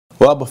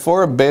Well,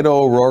 before Beto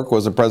O'Rourke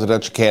was a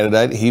presidential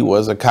candidate, he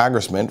was a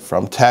congressman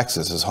from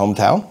Texas. His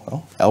hometown,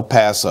 well, El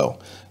Paso,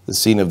 the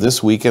scene of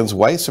this weekend's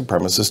white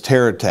supremacist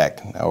terror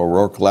attack. Now,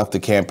 O'Rourke left the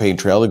campaign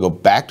trail to go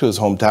back to his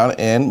hometown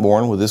and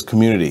mourn with his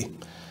community.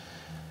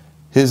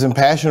 His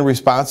impassioned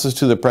responses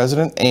to the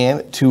president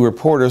and to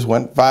reporters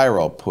went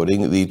viral,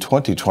 putting the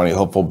 2020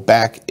 hopeful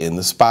back in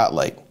the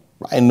spotlight.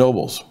 Ryan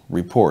Nobles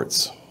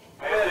reports.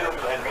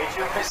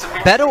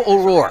 Beto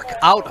O'Rourke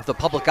out of the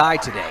public eye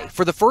today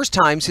for the first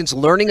time since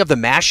learning of the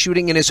mass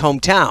shooting in his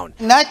hometown.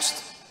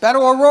 Next,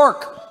 Beto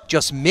O'Rourke.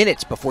 Just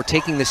minutes before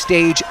taking the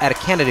stage at a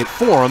candidate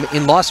forum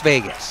in Las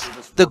Vegas.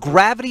 The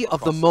gravity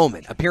of the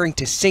moment appearing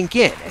to sink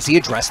in as he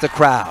addressed the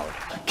crowd.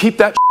 Keep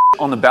that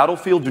on the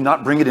battlefield. Do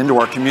not bring it into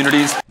our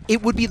communities.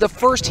 It would be the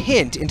first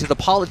hint into the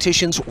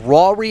politician's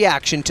raw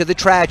reaction to the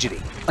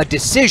tragedy, a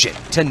decision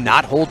to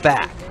not hold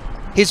back.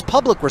 His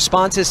public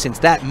responses since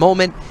that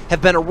moment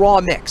have been a raw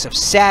mix of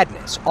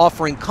sadness,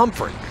 offering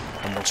comfort,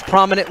 and most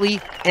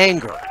prominently,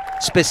 anger,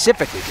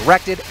 specifically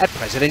directed at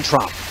President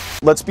Trump.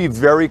 Let's be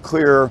very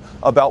clear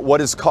about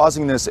what is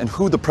causing this and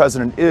who the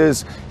president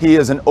is. He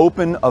is an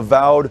open,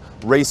 avowed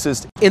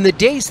racist. In the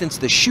days since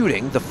the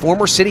shooting, the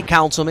former city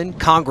councilman,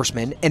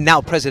 congressman, and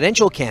now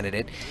presidential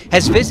candidate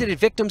has visited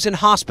victims in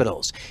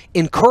hospitals,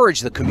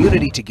 encouraged the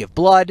community to give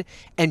blood,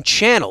 and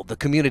channeled the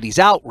community's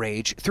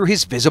outrage through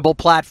his visible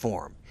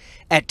platform.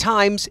 At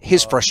times,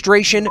 his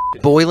frustration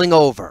boiling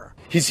over.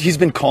 He's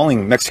been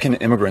calling Mexican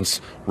immigrants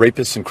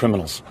rapists and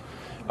criminals.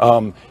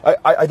 I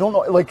don't know,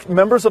 like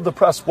members of the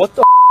press, what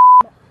the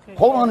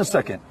Hold on a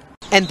second.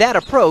 And that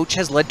approach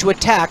has led to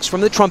attacks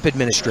from the Trump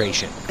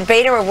administration.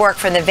 Beto O'Rourke,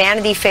 from the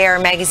Vanity Fair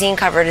magazine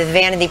cover to the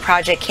Vanity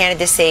Project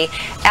candidacy,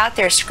 out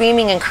there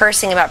screaming and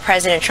cursing about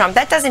President Trump.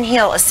 That doesn't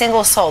heal a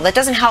single soul. That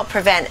doesn't help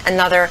prevent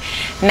another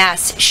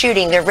mass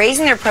shooting. They're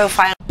raising their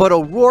profile. But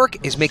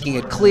O'Rourke is making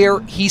it clear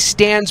he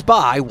stands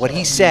by what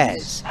he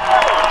says.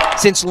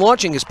 Since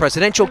launching his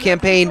presidential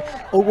campaign,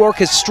 O'Rourke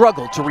has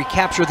struggled to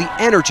recapture the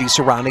energy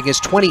surrounding his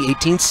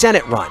 2018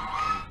 Senate run.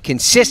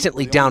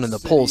 Consistently down in the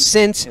polls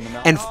since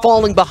and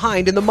falling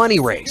behind in the money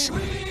race.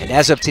 And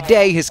as of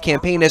today, his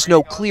campaign has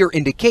no clear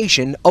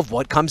indication of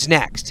what comes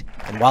next.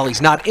 And while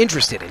he's not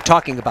interested in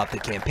talking about the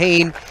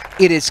campaign,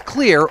 it is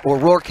clear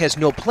O'Rourke has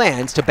no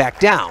plans to back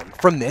down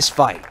from this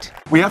fight.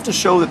 We have to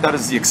show that that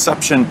is the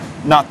exception,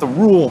 not the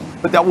rule,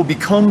 but that will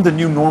become the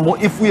new normal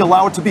if we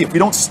allow it to be. If we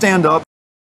don't stand up